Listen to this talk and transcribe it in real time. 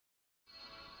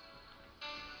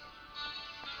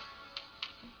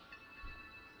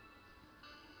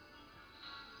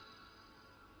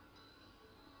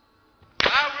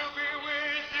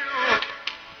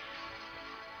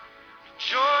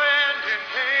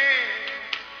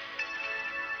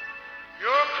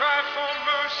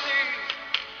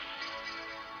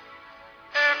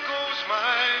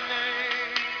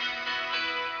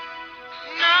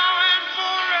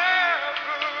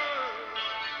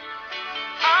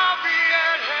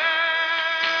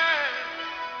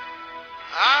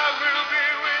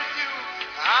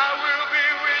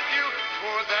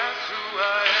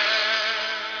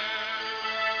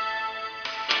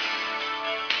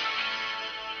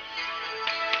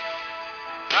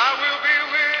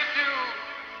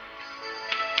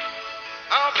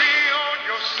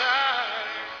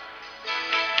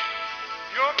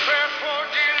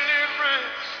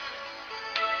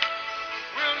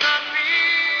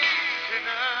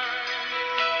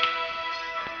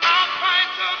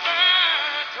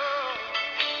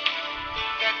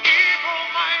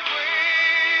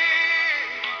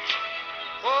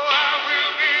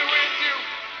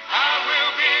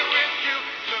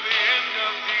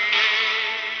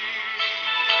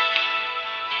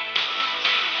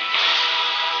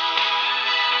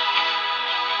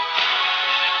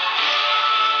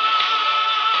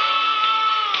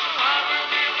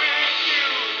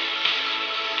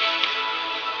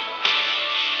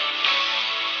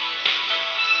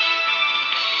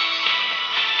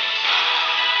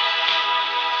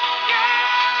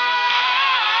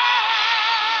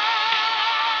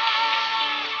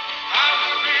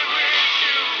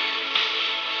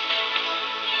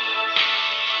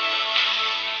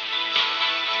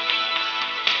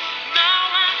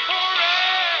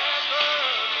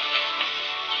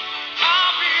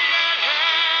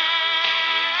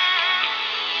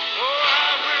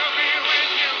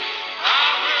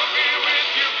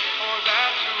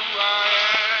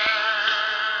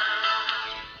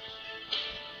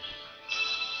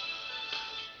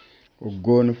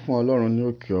Ògo ni fún Ọlọ́run ní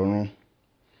òkè ọ̀run.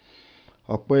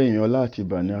 Ọpẹ́ ìyìn ọlá àti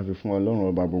ìbà ni a fi fún Ọlọ́run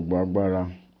ọba gbogbo agbára.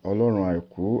 Ọlọ́run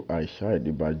àìkú àìsà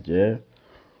ìdìbàjẹ́.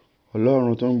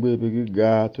 Ọlọ́run tó ń gbé ibi gíga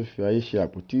tó fi ayé ṣe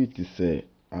àpótí ìtìsẹ̀.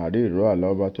 Àrí ìró àlá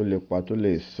ọba tó lè pa tó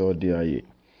lè sọ di ààyè.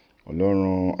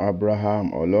 Ọlọ́run Abraham,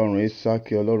 Ọlọ́run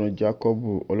Isaki, Ọlọ́run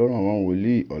Jacobu, Ọlọ́run àwọn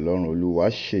wòlíì, Ọlọ́run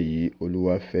Olúwaṣeyì,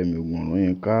 Olúwafẹ́mi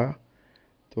Ògúnrúyìnká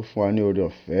tó fún wa ní oore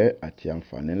ọ̀fẹ́ àti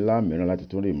àǹfààní ńlá mìíràn láti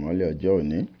tún rí ìmọ́lẹ̀ ọjọ́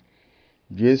òní.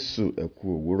 Jésù ẹ kú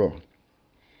òwúrọ̀.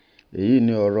 Èyí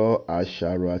ni ọ̀rọ̀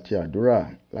àṣàrò àti àdúrà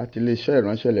láti iléeṣẹ́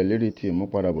ìránṣẹ́ ìlérí ti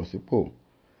ìmúpadàbọ̀sípò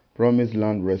Promise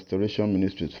Land Restoration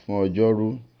Ministries fún ọjọ́rú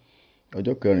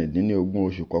ọjọ́ 16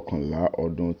 oṣù kọkànlá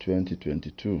ọdún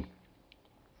 2022.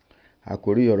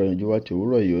 Àkórí ọ̀rọ̀ ìyànjú wa ti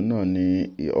òwúrọ̀ yìí náà ni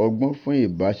ọgbọ́n fún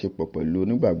ìbáṣepọ̀ pẹ̀lú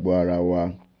onígbàgbọ́ ara wa.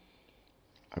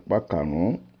 Apá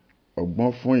 5.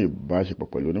 Ọgbọ́n fún ìbáṣepọ̀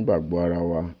pẹ̀lú onígbàgbọ́ ara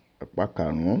wa. Apá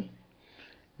 5.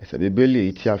 Ẹsẹ̀ bíbélì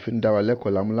èyí tí a fi ń dá wa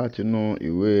lẹ́kọ̀ọ́ lámú láti inú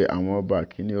ìwé àwọn ọba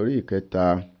kìíní orí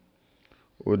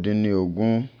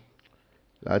 7:19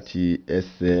 láti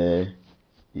ẹsẹ̀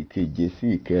 7 sí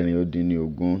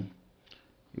 9.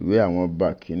 Ìwé àwọn ọba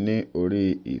kìíní orí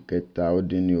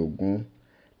 7:19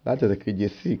 láti ẹsẹ̀ 7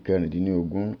 sí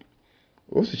 9.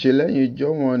 Ó sì ṣe lẹ́yìn ijọ́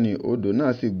wọn ni odò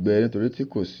náà sì gbẹ nítorí tí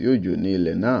kò sí òjò ní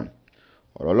ilẹ̀ náà.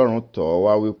 Ọ̀rọ̀ Ọlọ́run tọ̀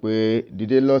wá wípé,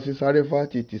 dìde lọ sí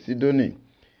Sáréfátì ti Sídónì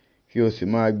kí o sì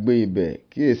máa gbé ibẹ̀.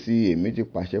 Kíyèsí, èmi ti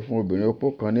pàṣẹ fún obìnrin opó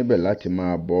kan níbẹ̀ láti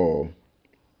máa bọ́ ọ.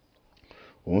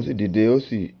 Òun sì dìde ó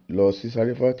sì lọ sí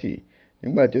Sáréfátì.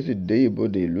 Nígbà tí ó sì dé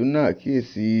ibodè ìlú náà,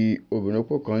 kíyèsí, obìnrin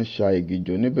opó kan ń ṣa igi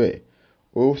jọ níbẹ̀.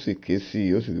 Ó sì ké sí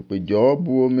i, ó sì wí pé, jọ̀ọ́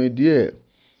bu omi díẹ̀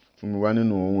fún mi wá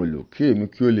nínú ohun èlò kí èmi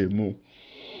kí ó lè mu.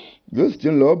 Bí ó sì ti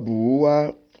ń lọ bù ú wá,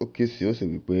 ó ké sí i, ó sì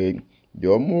wí pé,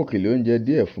 jọ̀ọ́ mú òkèlè oúnjẹ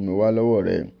díẹ̀ fún mi wá lọ́wọ́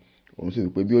rẹ̀. Òun sì wí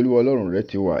pé, bí Olúwa Ọlọ́run rẹ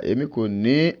ti wà, èmi kò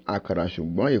ní àkàrà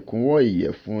ṣùgbọ́n ìkúnwọ́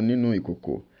ìyẹ̀fun nínú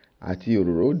ìkòkò àti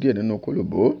òróró díẹ̀ nínú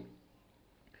kólòbó.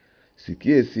 Sì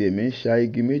kíyèsí, èmi ń ṣa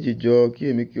igi méjì jọ kí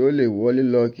èmi kí ó lè wọlé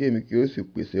lọ kí èmi kí ó sì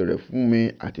pèsè rẹ̀ fún mi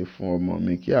àti fún ọmọ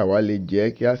mi kí àwa lè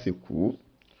jẹ kí a sì kú.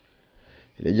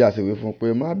 Èlíjà sì wí fún un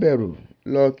pé, má bẹ̀rù,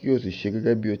 lọ kí o sì ṣe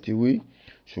gẹ́gẹ́ bí o ti wí,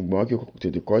 ṣùgbọ́n kí o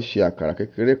tètè kọ́ ṣe àkàrà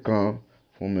kékeré kan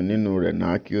fún mi nínú rẹ̀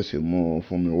náà kí o sì mú un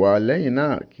fún mi wá. Lẹ́yìn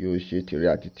náà kí o ṣe tìrẹ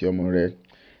àti ti ọmọ rẹ.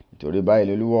 Nítorí báyìí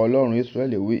ni Olúwa Ọlọ́run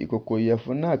Israẹli wí, ìkòkò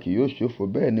ìyẹ̀fun náà kì yóò ṣòfò,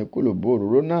 bẹ́ẹ̀ ni kólòbó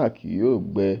òróró náà kì yóò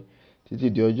gbẹ títí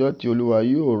di ọjọ́ tí Olúwa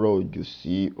yóò rọ òjò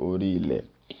sí orí ilẹ̀.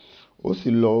 Ó sì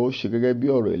lọ ó ṣe gẹ́gẹ́ bí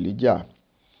ọ̀rọ̀ Èlíjà.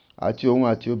 Àti òun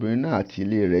àti obìnrin náà àti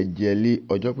ilé rẹ̀ jẹ lé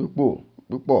ọjọ́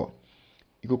púpọ̀.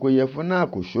 Ìkòkò ìyẹ̀fun náà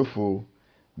kò ṣòfò,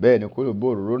 bẹ́ẹ̀ ni kólòbó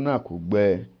òróró náà kò gbẹ,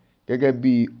 gẹ́gẹ́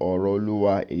bí ọ̀rọ̀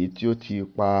Olúwa èyí tí ó ti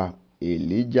pa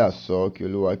Èlíjà sọ. Kí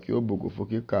Olúwa kí ó bùkún fún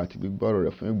kíkà àti gbígbọ́ ọ̀rọ̀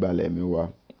rẹ̀ fún ìgbàlà ẹ̀mí wa.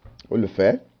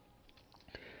 Olùfẹ́,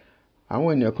 àwọn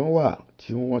ènìyàn kan wà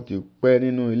tí wọ́n ti pẹ́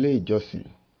nínú ilé ìjọsìn,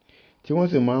 tí wọ́n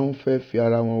sì máa ń fẹ́ fi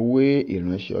ara wọn wé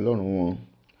ìránṣẹ́ Ọlọ́run wọn.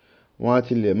 Wọ́n á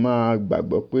tilẹ̀ máa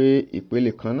gbàgbọ́ pé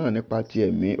ìpele kan náà nípa ti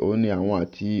ẹ̀mí òun ni àwọn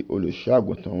àti olùṣọ́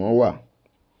àgùntàn wọn wà.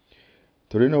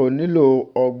 Torí náà o nílò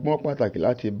ọgbọ́n pàtàkì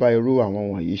láti bá irú àwọn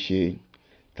wọ̀nyí ṣe,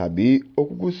 tàbí ó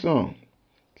kúkú sàn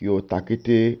kí o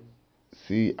takété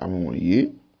sí àwọn wọ̀nyí.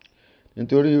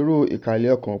 Nítorí irú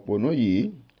ìkàlẹ̀ ọkàn òpònú yìí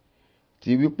ti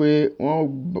wípé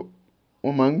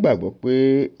wọ́n máa ń gbàgbọ́ pé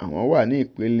àwọn wà ní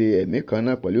ìpele ẹ̀mí kan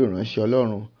náà pẹ̀lú ìránṣẹ́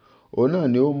Ọlọ́run. Òun náà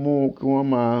ni ó mú kí wọ́n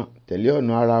máa tẹ̀lé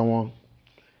ọ̀nà ara wọn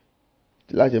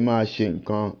láti máa ṣe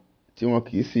nǹkan tí wọn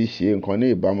kì í sì ṣe nǹkan ní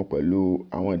ìbámu pẹ̀lú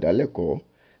àwọn ìdálẹ́kọ̀ọ́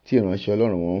tí ìránṣẹ́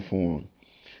Ọlọ́run wọn ń fún wọn.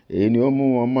 Èyí ni ó mú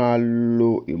wọn máa lo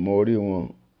ìmọ̀ orí wọn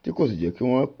tí kò sì jẹ́ kí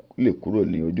wọ́n lè kúrò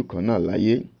ní ojú kan náà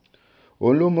láyé.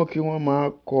 Òun ló mú kí wọ́n máa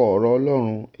kọ ọ̀rọ̀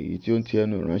Ọlọ́run èyí tí ó ń ti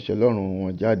ẹnu ìránṣẹ́ Ọlọ́run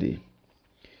wọn jáde.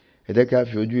 Ẹ jẹ́ kí a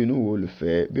fi ojú inú wo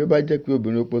olùfẹ́. Bí ó bá jẹ́ pé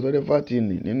obìnrin opó Sáréfátì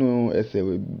nì nínú ẹsẹ̀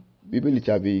bíbélì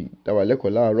tí a fi dá wa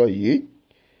lẹ́kọ̀ọ́ láàárọ̀ yìí,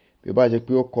 bí ó bá jẹ́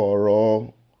pé ó kọ ọ̀rọ̀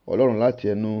Ọlọ́run láti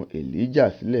ẹnu Èlíjà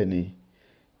sílẹ̀ ni,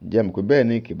 ǹjẹ́ mọ̀ pé bẹ́ẹ̀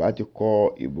ni kì bá ti kọ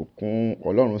ìbùkún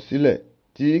Ọlọ́run sílẹ̀,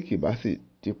 tí kì bá sì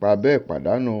ti pa bẹ́ẹ̀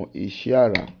pàdánù iṣẹ́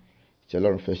àrà tí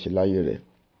Ọlọ́run fẹ́ ṣe láyé rẹ̀.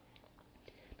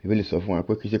 Bíbélì sọ fún wa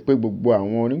pé kì í ṣe pé gbogbo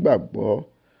àwọn onígbàgbọ́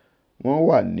wọ́n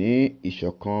wà ní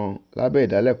ìṣọ̀kan lábẹ́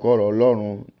ìdálẹ́kọ̀ọ́ ọ̀rọ̀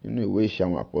Ọlọ́run nínú ìwé Iṣẹ́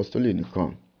àwọn Àpọ́stélì nìkan,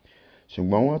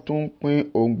 ṣùgbọ́n wọ́n tún ń pín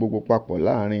ohun gbogbo papọ̀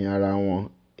láàrin ara wọn,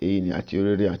 èyí ni àti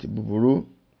rere àti búburú.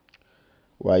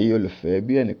 Wàyí olùfẹ́,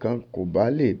 bí ẹnìkan kò bá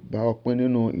lè bá ọ pín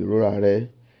nínú ìrora rẹ,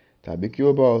 tàbí kí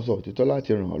ó bá ọ sọ òtítọ́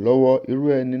láti ràn ọ́ lọ́wọ́, irú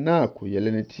ẹni náà kò yẹ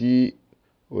lẹ́ni tí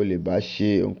o lè bá ṣe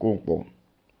ohunkóhun pọ̀.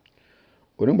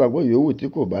 Onígbàgbọ́ yòówù tí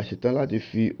kò bá ṣetán láti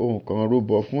fi ohun kan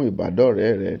rúbọ fún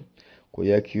ìbádọ́rẹ̀ẹ́ rẹ̀ kò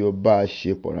yẹ kí o bá a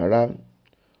ṣe pọ̀ rárá.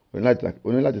 O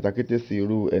ní láti takété sí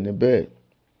irú ẹni bẹ́ẹ̀.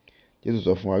 Jésù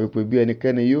sọ fún wa wípé bí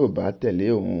ẹnikẹ́ni yóò bá tẹ̀lé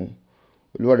òun,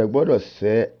 olúwa rẹ̀ gbọ́dọ̀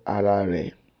sẹ́ ara rẹ̀.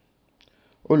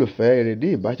 Olùfẹ́, èrèdí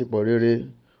ìbáṣepọ̀ rere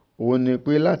òun ni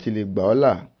pé láti lè gbà ọ́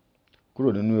là kúrò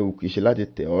nínú ewu, kìí ṣe láti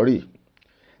tẹ̀ ọ́ rì.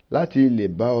 Láti lè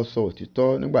bá ọ sọ òtítọ́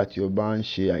nígbà tí o bá ń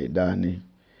ṣe àìdáa ni.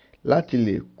 Láti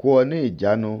lè kó ọ ní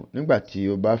ìjánu nígbà tí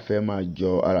o bá fẹ́ máa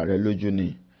jọ ara rẹ lójú ni.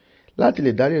 Láti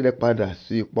lè darí rẹ padà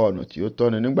sí ipa ọ̀nà tí ó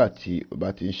tọ́ni nígbà tí o bá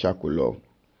ti ń ṣáko lọ.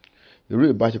 Irú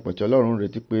ìbáṣepọ̀ tí Ọlọ́run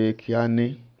retí pé kí a ní,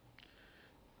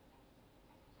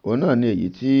 òun náà ni èyí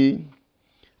tí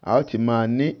a ó ti máa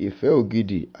ní ìfẹ́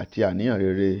ògidì àti àníyàn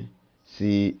rere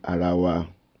sí ara wa.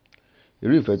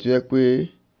 Irú ìfẹ́ tó jẹ́ pé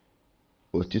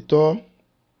òtítọ́,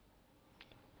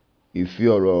 ìfi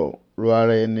ọ̀rọ̀ rọ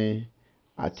ara ẹni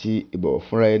àti ìbọ̀wọ̀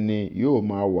fúnra ẹni yóò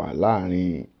máa wà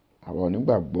láàrin àwọn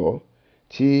onígbàgbọ́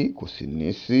tí kò sì ní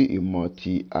sí ìmọ̀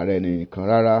ti ara ẹni nìkan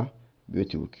rárá bí ó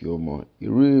ti wù kí ó mọ̀.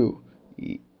 Irú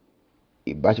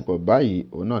ìbáṣepọ̀ báyìí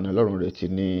òun náà ni Ọlọ́run retí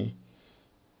ní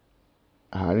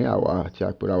àárín àwa tí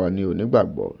a pera wa ní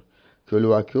onígbàgbọ́. Kí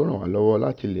Olúwa kí ó ràn wá lọ́wọ́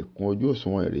láti lè kún ojú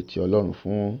òṣùwọ̀n ìrètí Ọlọ́run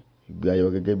fún ìgbé ayé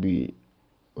wa gẹ́gẹ́ bí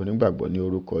onígbàgbọ́ ní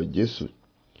orúkọ Jésù.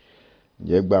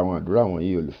 Ǹjẹ́ gba àwọn àdúrà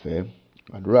wọ̀nyí olùfẹ́.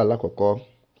 Àdúrà alákọ̀ọ́kọ́.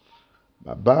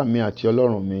 Bàbá mi àti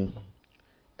Ọlọ́run mi,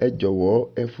 ẹ jọ̀wọ́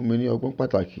ẹ fún mi ní ọgbọ́n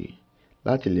pàtàkì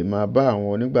láti lè máa bá àwọn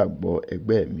onígbàgbọ́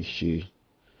ẹgbẹ́ mi ṣe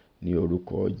ní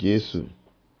orúkọ Jésù.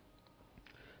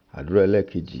 Àdúrà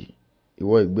ẹlẹ́ẹ̀kejì.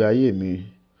 Ìwọ ìgbé ayé mi,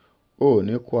 ó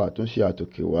ní kọ àtúnṣe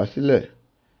àtòkè wá sílẹ̀.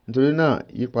 Nítorí náà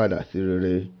yípadà sí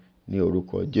rere ní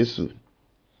orúkọ Jésù.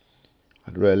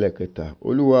 Àdúrà ẹlẹ́ẹ̀kẹta.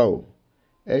 Olúwa o,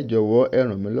 ẹ jọ̀wọ́ ẹ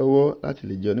ràn mí lọ́wọ́ láti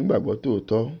lè jẹ́ onígbàgbọ́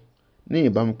tòótọ́ ní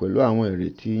ìbámu pẹ̀lú àwọn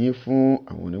ìrètí yín fún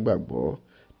àwọn onígbàgbọ́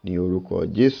ní orúkọ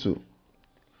Jésù.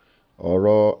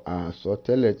 Ọ̀rọ̀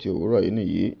àsọtẹ́lẹ̀ ti òwúrọ̀ yìí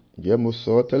nìyí. Ǹjẹ́ mo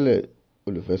sọ tẹ́lẹ̀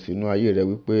olùfẹ́ sínú ayé rẹ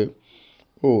wípé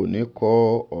ó ní kọ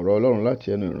ọ̀rọ̀ Ọlọ́run láti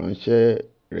ẹnu ìránṣẹ́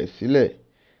rẹ̀ sílẹ̀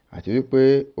àti wípé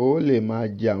ó lè máa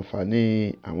jẹ àǹfààní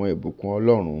àwọn ìbùkún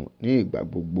Ọlọ́run ní ìgbà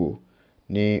gbogbo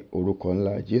ní orúkọ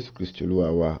ńlá Jésù Kristi Olúwa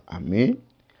wa. Àmín.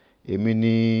 Èmi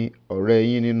ni ọ̀rẹ́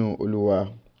yín nínú Olúwa,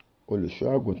 olùṣọ́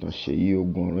àgùntàn Ṣèyí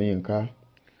Ogun Ọ̀rúnyìnká.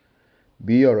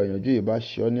 Bí ọ̀rọ̀ ìyànjú yìí bá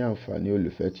ṣe ọ́ ní àǹfààní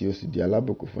olùfẹ́ tí ó sì di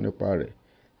alábùkún fún nípa rẹ̀,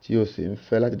 tí ó sì ń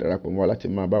fẹ́ láti darapọ̀ mọ́ wa láti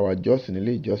máa bá wa jọ́sìn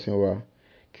nílé ìjọsìn wa,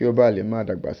 kí ó bá lè máa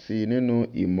dàgbà sí i nínú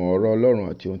ìmọ̀ ọ̀rọ̀ Ọlọ́run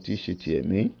àti ohun tí í ṣe ti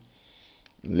ẹ̀mí.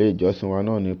 Ilé ìjọsìn wa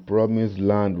náà ni Promise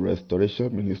Land Restoration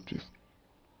Ministries,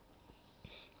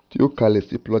 tí ó kalẹ̀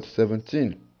sí plot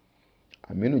 17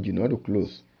 Aminu Jinadu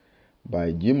Close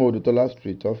by Jimoh Odutola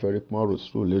Street off Eric Moore Road,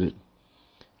 Surulere.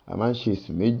 A máa ń ṣe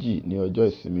ìsìn méjì ní ọjọ́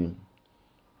ìsinmi.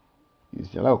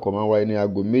 Ìsìn alákọ̀ọ́kọ́ máa ń wáyé ní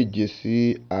aago 7 sí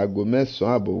aago 9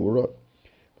 àbọ̀ òwúrọ̀,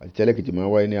 àti ẹlẹ́kejì máa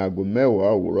ń wáyé ní aago 10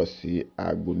 òwúrọ̀ sí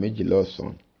aago 12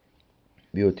 ọ̀sán.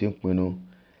 Bí o ti ń pinnu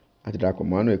láti darapọ̀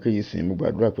mọ́ àánú èkéyìí sìn, mo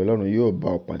gbàdúrà pé Ọlọ́run yóò bá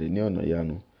ọ pàdé ní ọ̀nà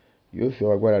ìyanu. Yóò fi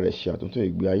ọwọ́ agbára rẹ̀ ṣe àtúntò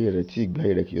ìgbé ayé rẹ tí ìgbé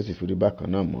ayé rẹ kì yóò sì fi rí bákan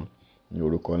náà mọ́. Ní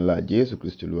orúkọ ńlá Jésù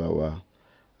Kristi Olúwa wa.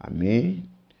 Àmín.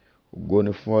 Ògo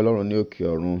ni fún Ọlọ́run ní òkè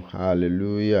ọ̀run.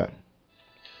 Hallelujah.